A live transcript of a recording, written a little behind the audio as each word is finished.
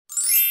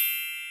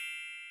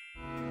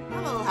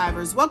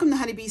Hivers. Welcome to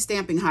Honeybee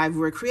Stamping Hive,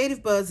 where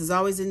creative buzz is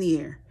always in the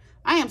air.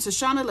 I am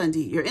Tashana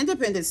Lundy, your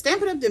independent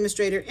Stampin' Up!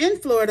 Demonstrator in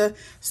Florida,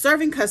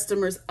 serving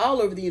customers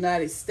all over the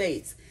United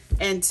States.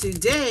 And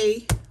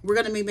today, we're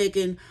going to be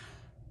making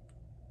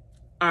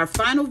our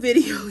final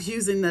video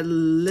using a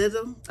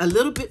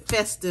little bit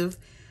festive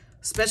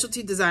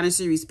specialty designer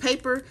series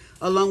paper,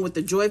 along with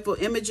the Joyful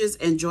Images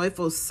and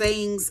Joyful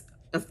Sayings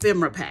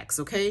ephemera packs,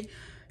 okay?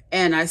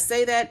 And I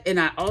say that, and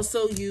I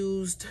also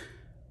used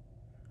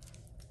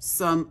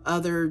some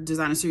other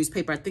designer series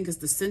paper. I think it's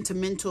the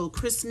Sentimental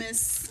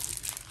Christmas.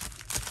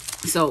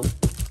 So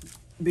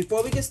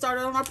before we get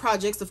started on our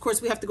projects, of course,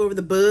 we have to go over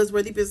the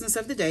buzzworthy business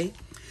of the day.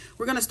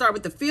 We're going to start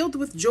with the Filled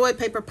with Joy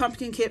paper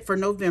pumpkin kit for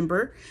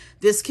November.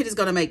 This kit is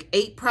going to make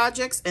 8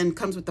 projects and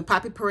comes with the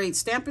Poppy Parade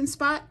stamping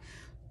spot.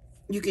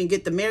 You can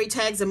get the Merry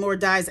Tags and More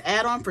Dies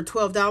add-on for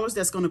 $12.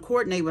 That's going to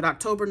coordinate with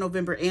October,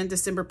 November, and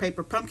December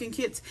paper pumpkin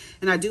kits.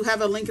 And I do have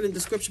a link in the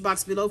description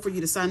box below for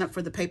you to sign up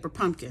for the paper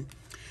pumpkin.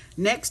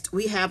 Next,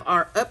 we have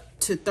our up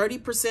to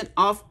 30%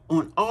 off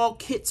on all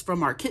kits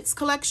from our kits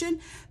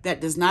collection.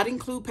 That does not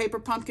include paper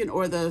pumpkin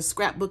or the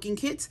scrapbooking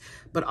kits,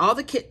 but all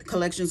the kit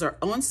collections are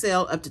on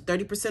sale up to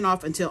 30%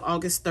 off until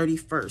August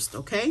 31st,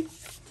 okay?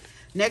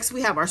 Next,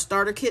 we have our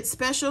starter kit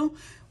special,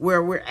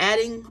 where we're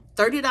adding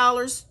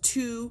 $30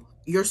 to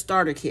your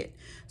starter kit.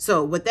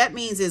 So what that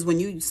means is when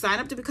you sign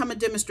up to become a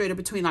demonstrator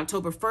between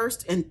October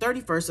 1st and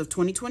 31st of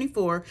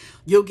 2024,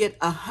 you'll get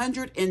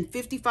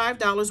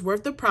 $155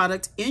 worth of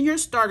product in your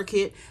starter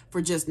kit for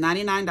just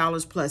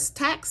 $99 plus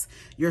tax.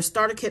 Your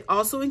starter kit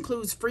also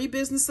includes free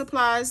business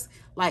supplies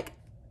like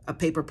a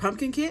paper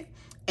pumpkin kit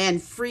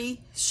and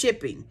free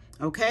shipping.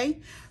 Okay,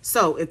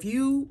 so if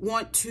you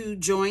want to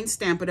join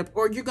Stampin' Up!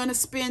 Or you're going to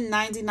spend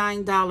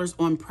 $99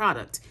 on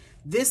product,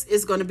 this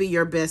is going to be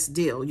your best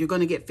deal. You're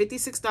going to get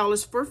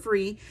 $56 for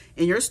free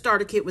in your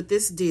starter kit with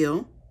this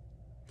deal.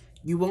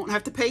 You won't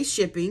have to pay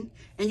shipping,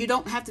 and you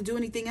don't have to do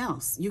anything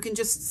else. You can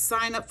just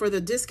sign up for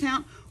the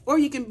discount, or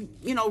you can,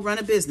 run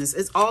a business.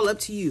 It's all up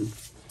to you.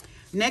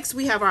 Next,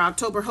 we have our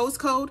October host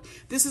code.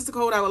 This is the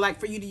code I would like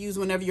for you to use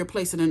whenever you're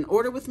placing an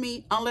order with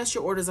me. Unless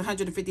your order is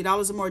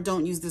 $150 or more,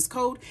 don't use this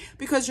code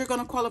because you're going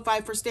to qualify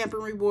for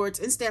Stampin'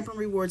 Rewards, and Stampin'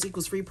 Rewards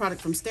equals free product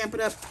from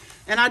Stampin' Up!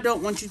 And I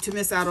don't want you to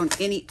miss out on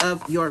any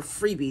of your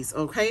freebies,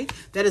 okay?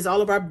 That is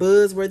all of our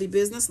buzzworthy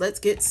business. Let's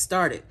get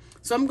started.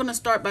 So I'm going to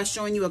start by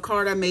showing you a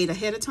card I made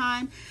ahead of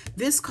time.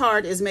 This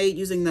card is made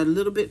using the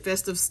Little Bit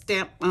Festive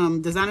Stamp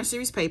Designer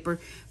Series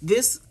paper.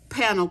 This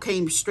panel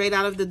came straight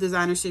out of the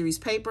Designer Series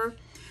paper,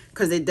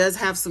 because it does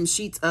have some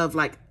sheets of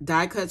like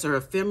die cuts or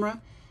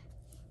ephemera.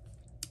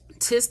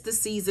 'Tis the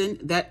Season,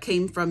 that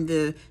came from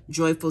the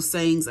Joyful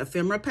Sayings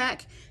ephemera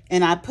pack.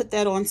 And I put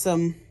that on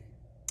some,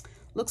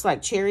 looks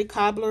like cherry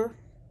cobbler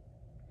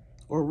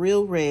or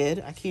real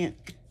red. I can't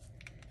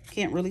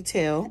really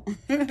tell.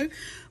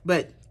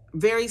 But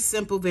very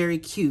simple, very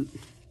cute.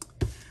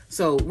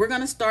 So we're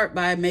going to start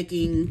by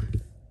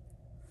making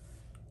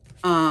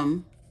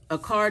a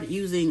card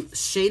using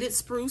Shaded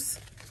Spruce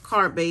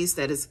card base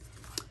that is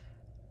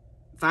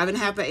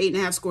 5.5 by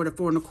 8.5 square to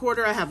 4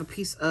 1/4. I have a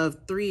piece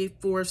of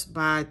 3/4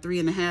 by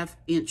 3.5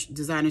 inch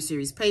designer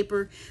series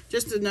paper.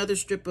 Just another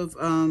strip of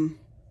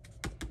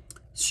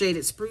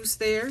shaded spruce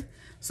there.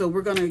 So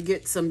we're gonna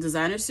get some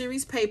designer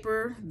series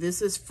paper. This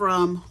is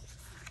from,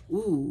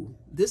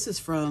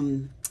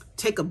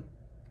 Take a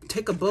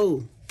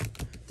Bow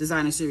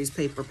designer series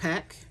paper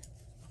pack.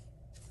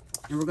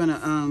 And we're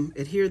gonna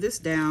adhere this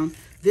down.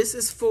 This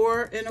is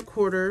 4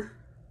 1/4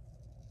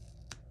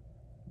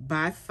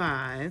 by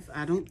 5.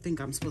 I don't think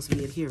I'm supposed to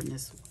be adhering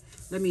this.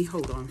 Let me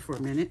hold on for a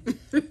minute.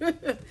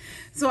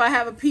 So I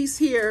have a piece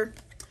here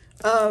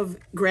of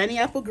Granny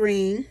Apple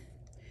Green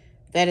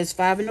that is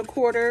 5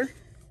 1/4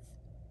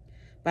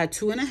 by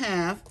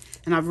 2.5,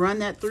 and I've run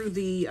that through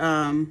the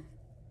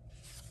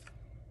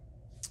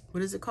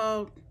what is it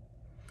called?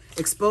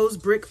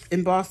 Exposed brick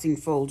embossing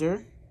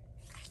folder.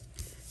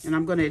 And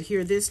I'm going to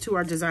adhere this to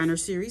our designer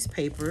series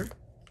paper.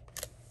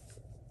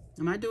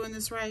 Am I doing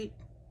this right?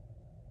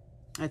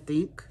 I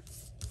think.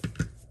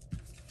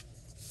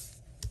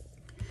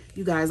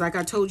 You guys, like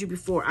I told you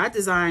before, I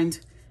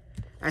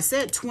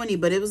said 20,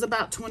 but it was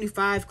about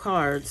 25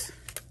 cards.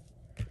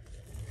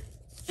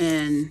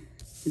 And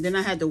then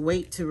I had to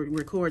wait to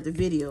record the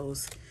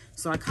videos.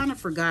 So I kind of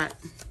forgot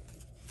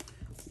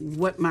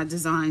what my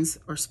designs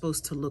are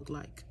supposed to look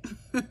like.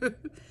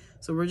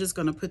 So we're just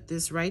going to put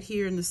this right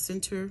here in the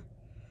center,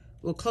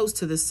 well, close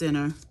to the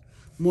center,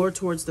 more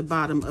towards the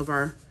bottom of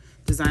our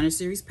designer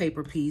series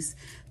paper piece.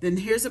 Then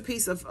here's a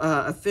piece of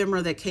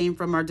ephemera that came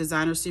from our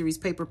designer series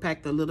paper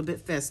pack, the Little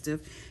Bit Festive,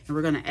 and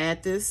we're going to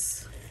add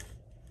this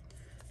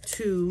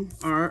to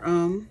our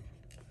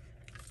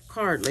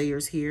card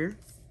layers here.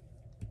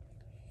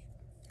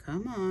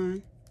 Come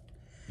on.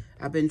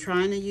 I've been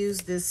trying to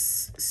use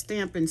this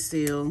Stampin'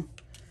 Seal,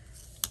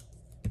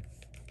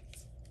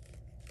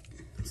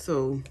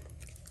 so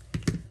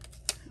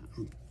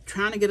I'm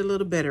trying to get a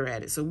little better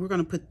at it. So we're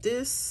going to put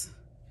this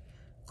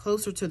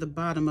closer to the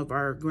bottom of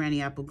our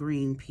Granny Apple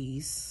Green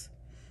piece,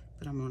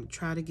 but I'm going to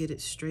try to get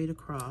it straight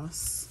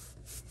across.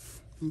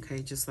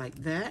 Okay, just like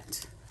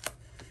that.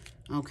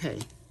 Okay,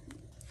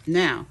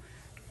 now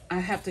I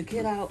have to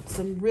get out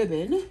some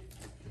ribbon.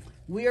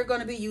 We are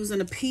going to be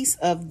using a piece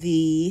of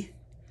the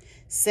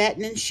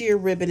satin and sheer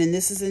ribbon, and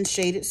this is in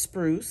shaded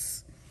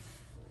spruce.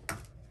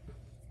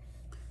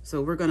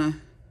 So we're going to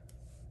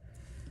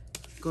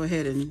go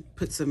ahead and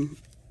put some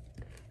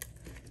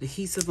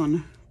adhesive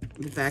on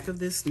the back of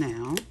this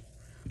now,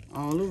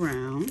 all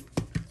around.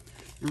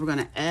 And we're going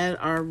to add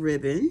our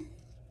ribbon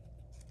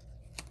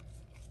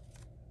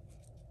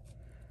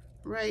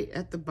right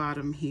at the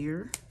bottom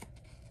here.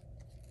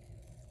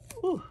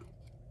 Ooh.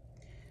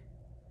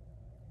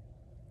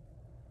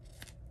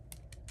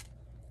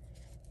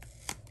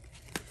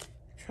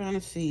 Trying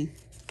to see,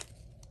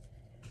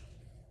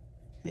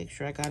 make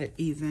sure I got it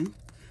even.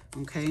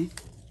 Okay,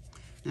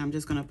 now I'm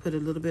just going to put a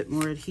little bit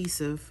more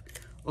adhesive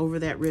over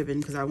that ribbon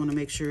because I want to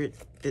make sure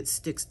it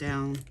sticks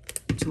down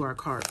to our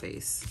card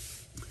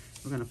base.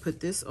 We're going to put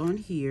this on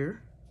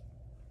here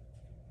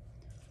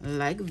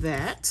like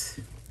that.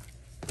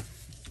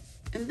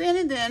 And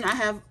then I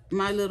have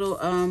my little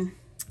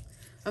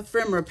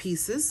ephemera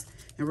pieces,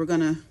 and we're going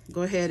to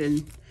go ahead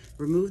and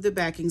remove the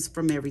backings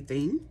from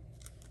everything.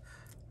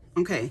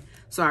 Okay,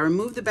 so I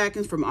removed the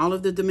backings from all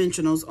of the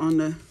dimensionals on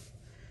the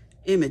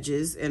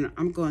images, and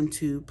I'm going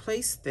to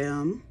place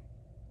them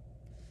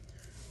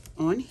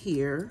on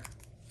here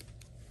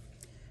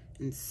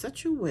in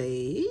such a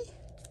way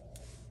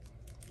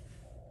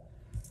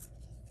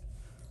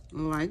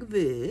like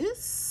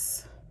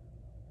this.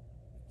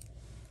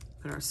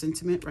 Put our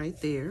sentiment right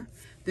there.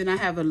 Then I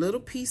have a little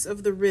piece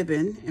of the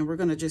ribbon, and we're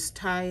going to just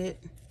tie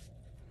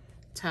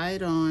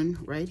it on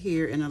right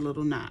here in a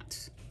little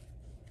knot.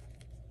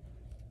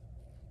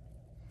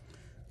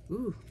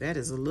 Ooh, that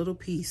is a little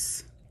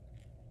piece.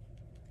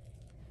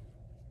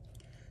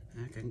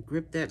 I can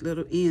grip that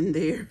little end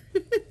there.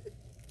 But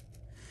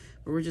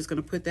we're just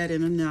going to put that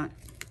in a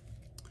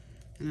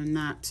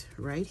knot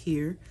right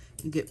here,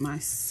 and get my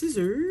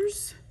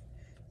scissors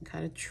and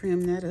kind of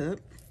trim that up.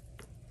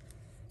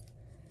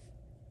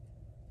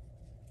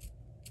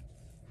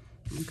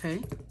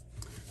 Okay,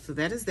 so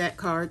that is that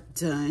card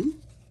done.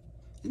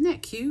 Isn't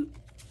that cute?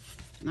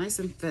 Nice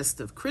and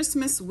festive.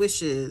 Christmas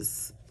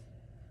wishes.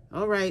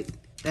 All right,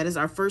 that is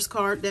our first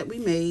card that we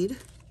made.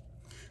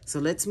 So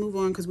let's move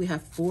on because we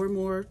have 4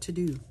 more to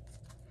do.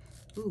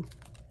 Ooh,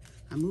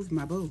 I moved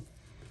my bow.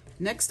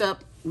 Next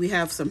up, we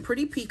have some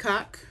pretty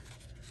peacock,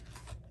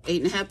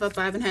 8.5 by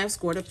 5.5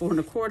 squared at 4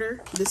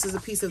 1/4. This is a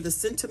piece of the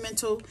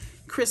Sentimental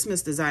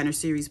Christmas Designer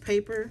Series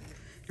paper.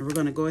 And we're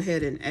going to go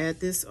ahead and add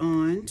this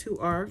on to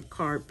our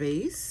card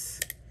base.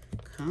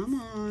 Come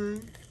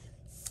on.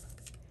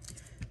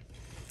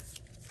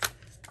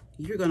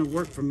 You're going to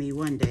work for me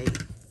one day.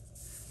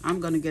 I'm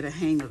going to get a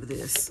hang of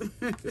this.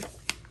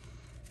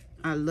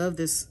 I love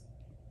this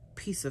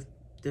piece of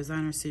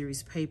Designer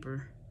Series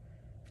paper.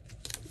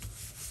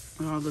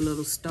 All the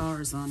little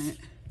stars on it.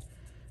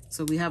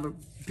 So we have a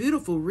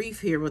beautiful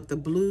wreath here with the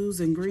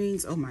blues and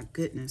greens. Oh my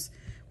goodness.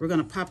 We're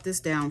going to pop this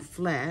down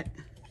flat.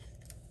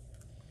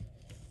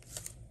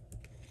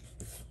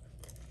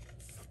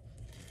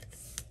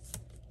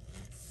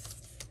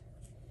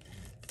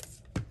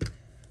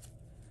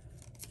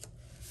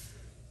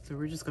 So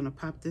we're just going to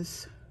pop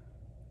this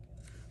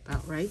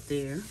about right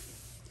there.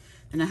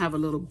 And I have a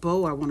little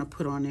bow I want to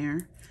put on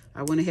there.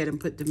 I went ahead and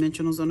put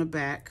dimensionals on the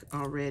back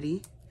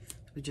already.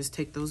 We just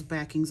take those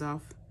backings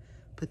off,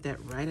 put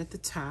that right at the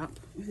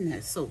top. Isn't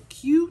that so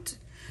cute?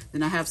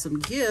 Then I have some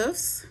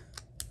gifts.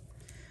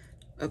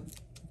 A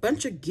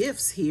bunch of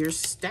gifts here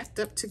stacked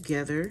up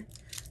together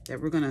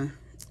that we're going to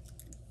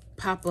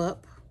pop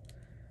up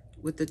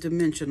with the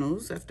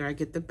dimensionals after I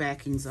get the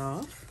backings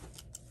off.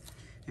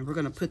 And we're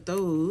going to put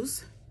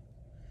those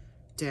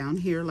down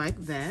here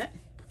like that.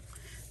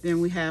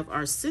 Then we have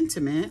our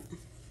sentiment,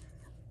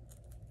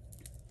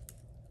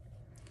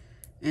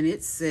 and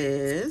it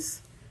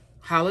says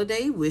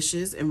holiday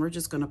wishes, and we're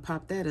just going to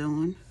pop that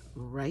on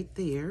right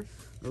there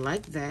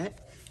like that,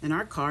 and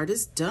our card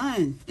is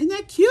done. Isn't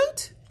that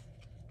cute?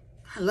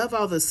 I love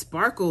all the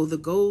sparkle, the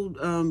gold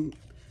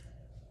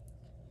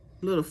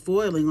little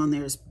foiling on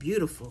there is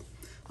beautiful.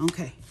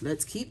 Okay,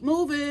 let's keep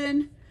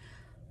moving.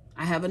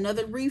 I have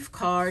another wreath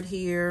card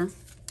here.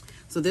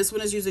 So this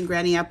one is using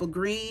Granny Apple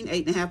Green,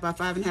 8.5 by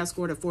 5.5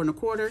 squared at 4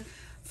 1/4,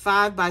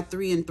 5 by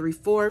 3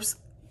 3/4,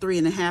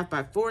 3.5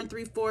 by 4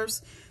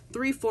 3/4,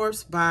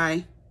 3/4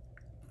 by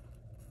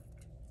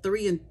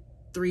 3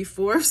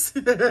 3/4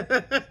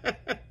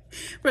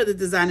 for the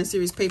Designer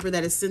Series paper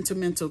that is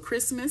Sentimental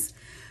Christmas.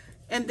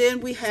 And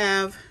then we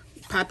have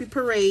Poppy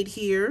Parade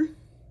here,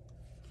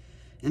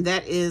 and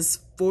that is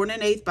 4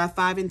 1/8 by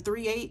 5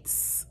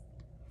 3/8.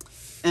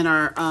 And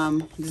our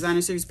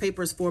Designer Series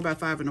paper is 4 by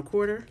 5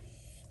 1/4.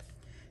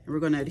 And we're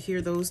going to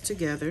adhere those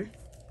together.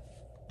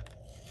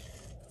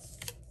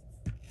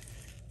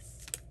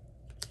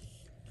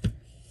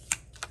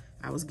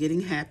 I was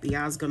getting happy.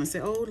 I was going to say,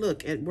 oh,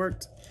 look, it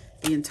worked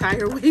the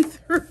entire way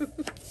through.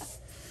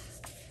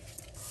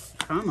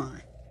 Come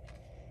on.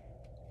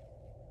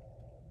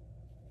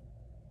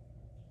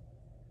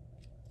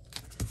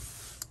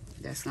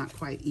 That's not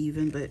quite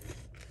even, but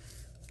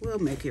we'll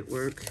make it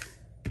work.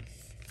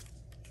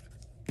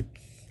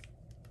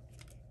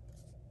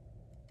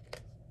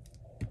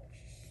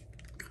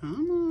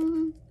 Come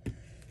on.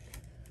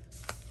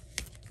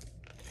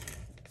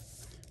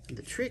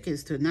 The trick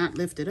is to not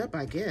lift it up,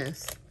 I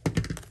guess.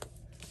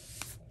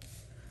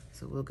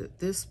 So we'll get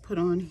this put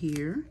on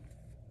here.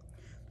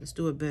 Let's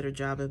do a better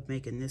job of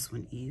making this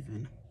one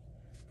even.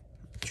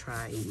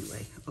 Try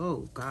anyway.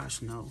 Oh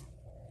gosh, no.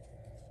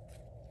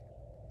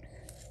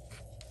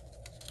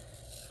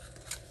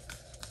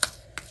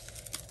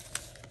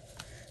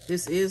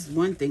 This is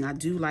one thing I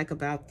do like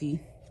about the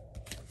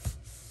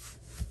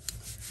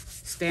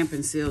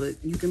Stampin' Seal, that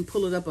you can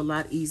pull it up a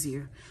lot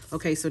easier.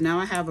 Okay, so now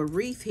I have a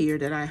wreath here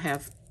that I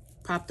have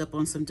popped up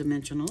on some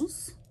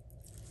dimensionals.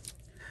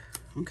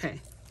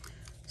 Okay,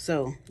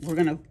 so we're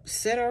gonna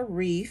set our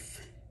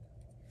wreath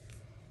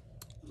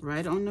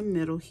right on the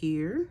middle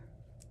here,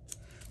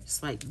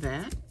 just like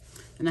that.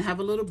 And I have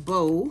a little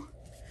bow.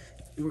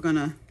 We're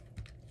gonna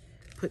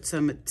put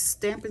some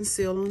Stampin'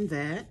 Seal on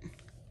that.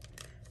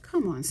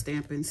 Come on,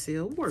 Stampin'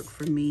 Seal, work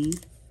for me.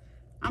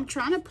 I'm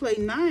trying to play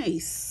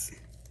nice.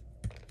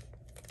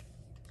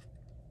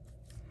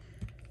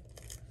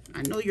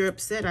 I know you're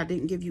upset I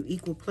didn't give you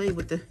equal play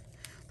with the,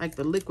 like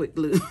the liquid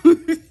glue.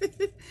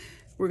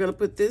 We're gonna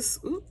put this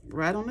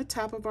right on the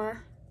top of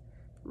our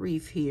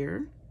wreath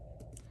here,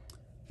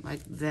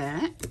 like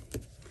that.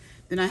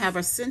 Then I have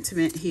our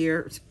sentiment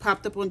here. It's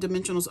popped up on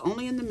dimensionals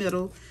only in the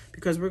middle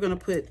because we're gonna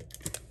put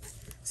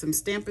some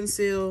Stampin'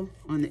 Seal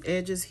on the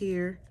edges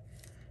here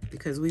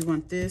because we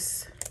want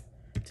this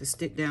to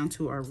stick down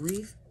to our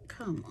wreath.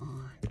 Come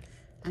on,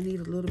 I need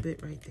a little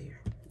bit right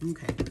there.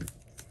 Okay.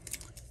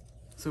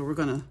 So we're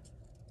gonna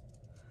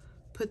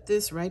put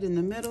this right in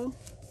the middle,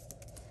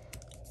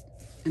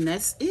 and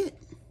that's it.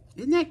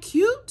 Isn't that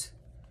cute?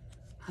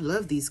 I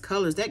love these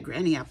colors, that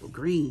granny apple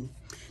green.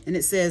 And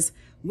it says,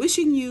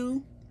 wishing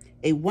you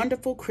a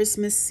wonderful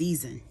Christmas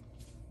season.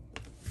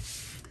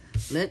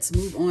 Let's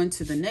move on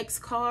to the next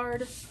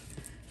card.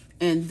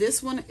 And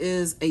this one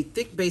is a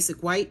thick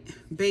basic white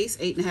base,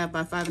 8.5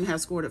 by 5.5,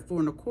 scored at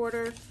 4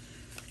 1/4.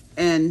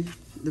 And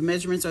the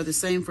measurements are the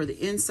same for the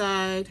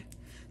inside.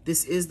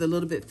 This is the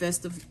Little Bit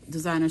Festive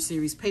Designer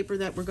Series paper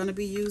that we're going to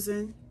be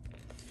using.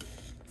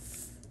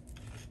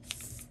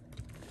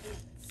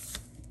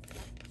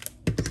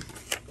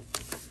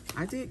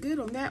 I did good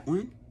on that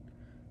one.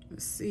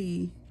 Let's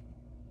see.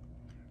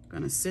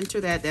 Going to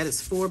center that. That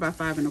is 4 by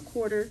 5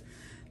 1/4.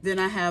 Then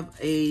I have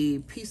a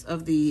piece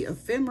of the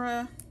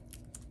ephemera.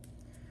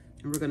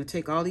 And we're going to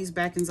take all these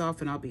backings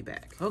off and I'll be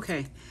back.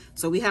 Okay,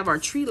 so we have our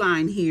tree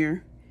line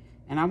here.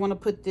 And I want to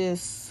put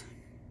this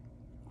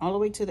all the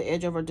way to the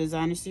edge of our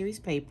Designer Series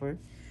paper.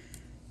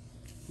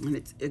 And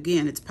it's,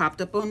 again, it's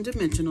popped up on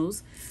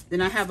dimensionals.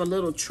 Then I have a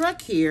little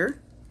truck here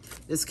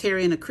that's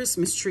carrying a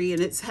Christmas tree,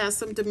 and it has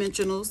some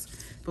dimensionals,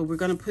 but we're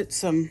gonna put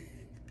some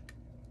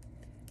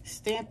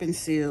Stampin'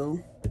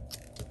 Seal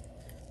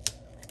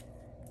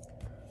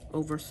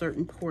over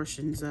certain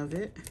portions of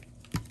it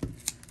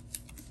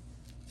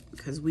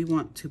because we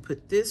want to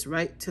put this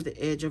right to the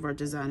edge of our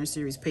Designer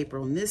Series paper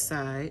on this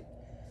side.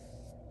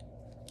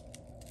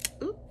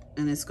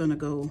 And it's gonna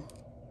go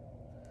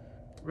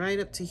right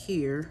up to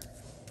here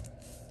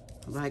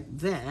like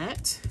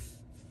that.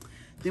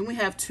 Then we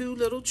have 2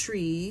 little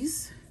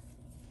trees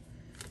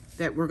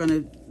that we're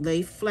gonna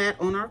lay flat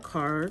on our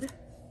card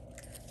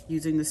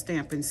using the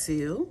Stampin'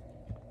 Seal.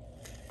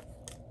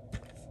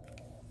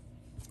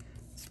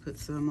 Let's put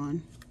some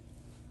on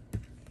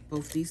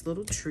both these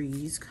little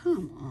trees.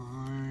 Come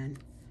on,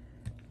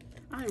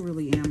 I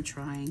really am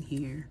trying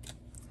here.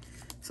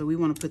 So we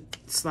want to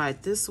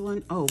slide this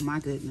one. Oh my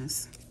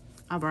goodness,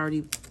 I've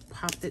already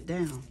popped it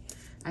down.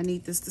 I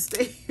need this to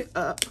stay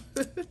up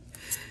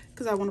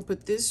because I want to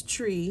put this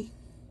tree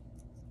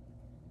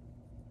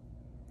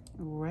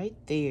right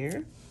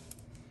there.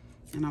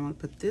 And I want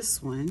to put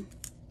this one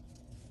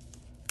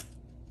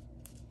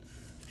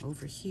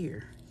over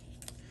here.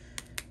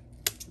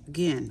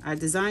 Again, I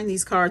designed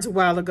these cards a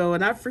while ago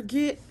and I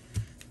forget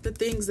the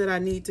things that I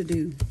need to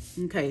do.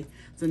 Okay,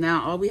 so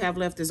now all we have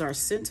left is our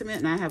sentiment,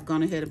 and I have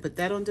gone ahead and put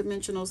that on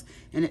dimensionals,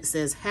 and it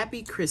says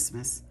Happy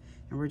Christmas.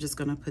 And we're just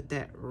gonna put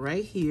that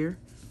right here,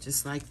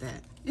 just like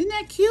that. Isn't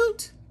that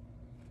cute?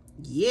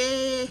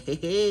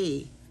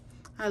 Yay!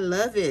 I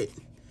love it.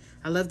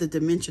 I love the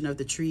dimension of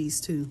the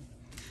trees too.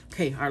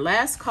 Okay, our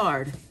last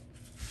card.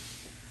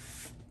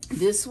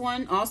 This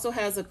one also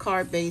has a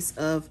card base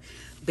of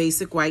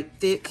basic white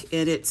thick,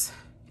 and it's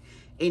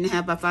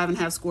 8.5 by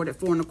 5.5, scored at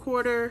 4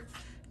 1/4.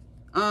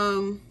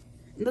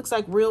 It looks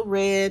like real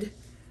red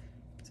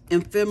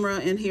ephemera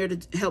in here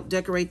to help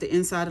decorate the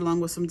inside,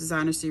 along with some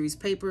Designer Series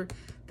paper.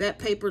 That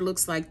paper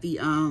looks like the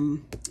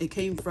it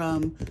came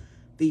from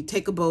the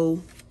Take a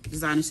Bow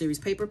Designer Series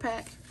paper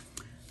pack.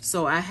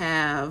 So I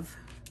have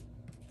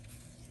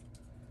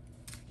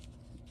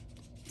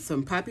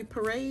some Poppy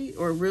Parade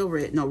or real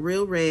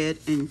red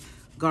and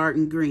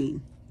garden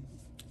green,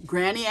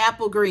 granny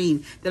apple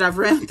green that I've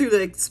ran through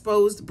the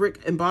exposed brick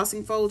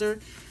embossing folder.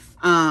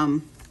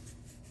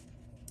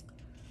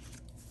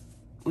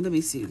 Well, let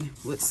me see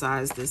what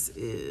size this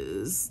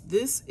is.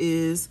 This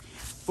is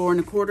 4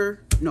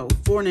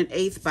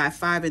 1/8 by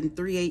 5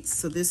 3/8.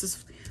 So this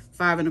is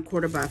 5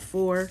 1/4 by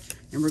 4,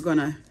 and we're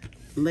gonna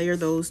layer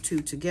those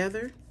two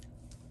together.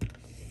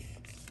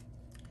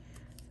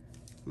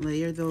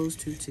 Layer those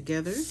two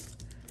together.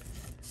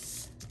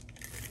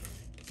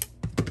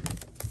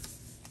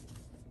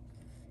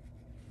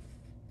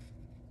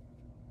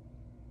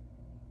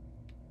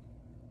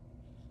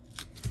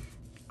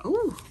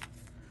 Oh,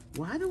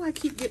 why do I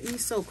keep getting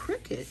these so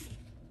crooked?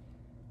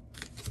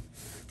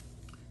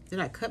 Did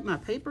I cut my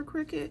paper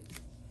crooked?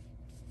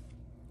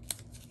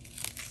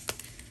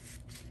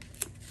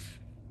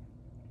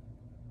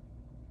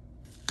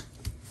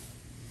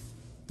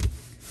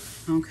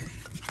 Okay,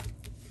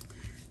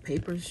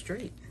 paper is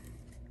straight.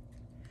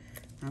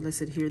 Now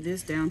let's adhere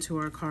this down to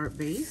our card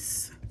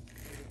base.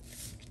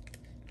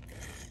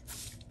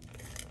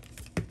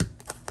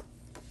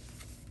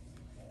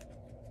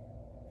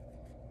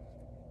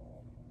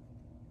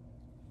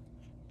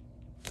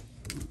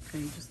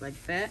 Okay, just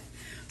like that.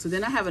 So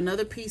then I have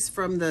another piece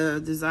from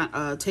the design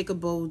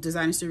Takeable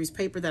Designer Series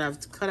paper that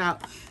I've cut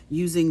out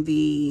using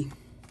the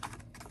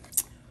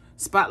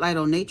Spotlight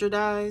on Nature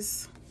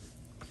dies.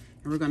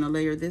 And we're going to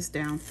layer this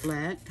down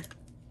flat.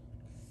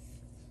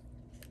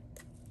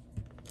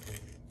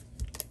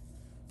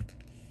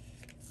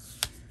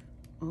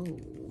 Oh.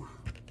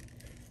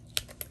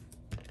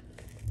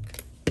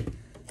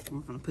 We're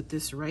going to put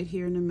this right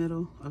here in the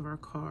middle of our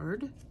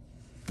card.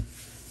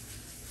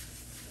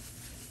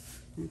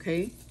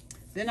 Okay.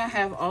 Then I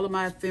have all of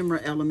my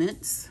ephemera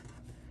elements,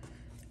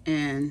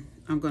 and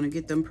I'm going to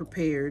get them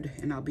prepared,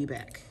 and I'll be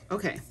back.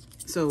 Okay.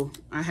 So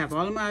I have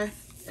all of my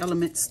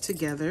elements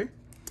together,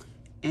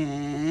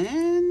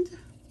 and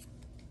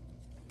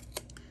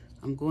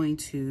I'm going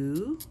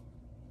to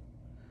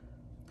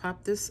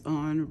pop this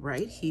on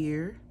right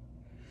here.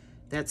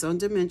 That's on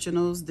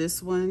dimensionals.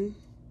 This one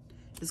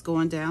is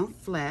going down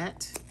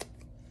flat.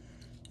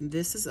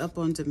 This is up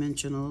on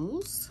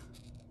dimensionals.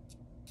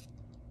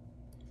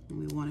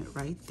 We want it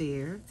right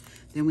there.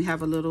 Then we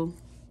have a little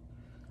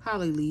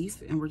holly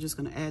leaf, and we're just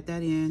going to add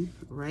that in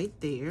right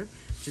there,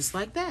 just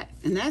like that.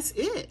 And that's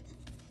it.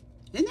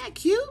 Isn't that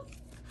cute?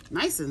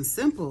 Nice and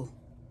simple.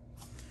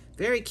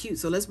 Very cute.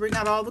 So let's bring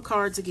out all the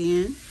cards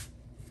again.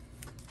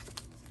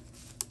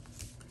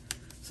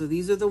 So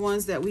these are the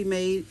ones that we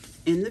made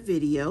in the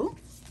video.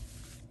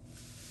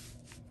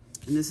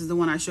 And this is the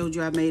one I showed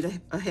you I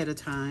made ahead of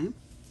time.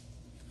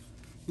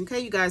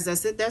 Okay, you guys,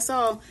 that's it. That's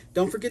all.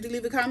 Don't forget to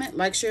leave a comment,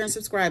 like, share, and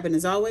subscribe. And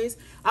as always,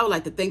 I would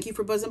like to thank you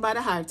for buzzing by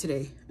the Hive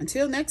today.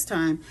 Until next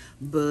time,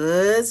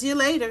 buzz you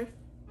later.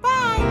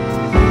 Bye.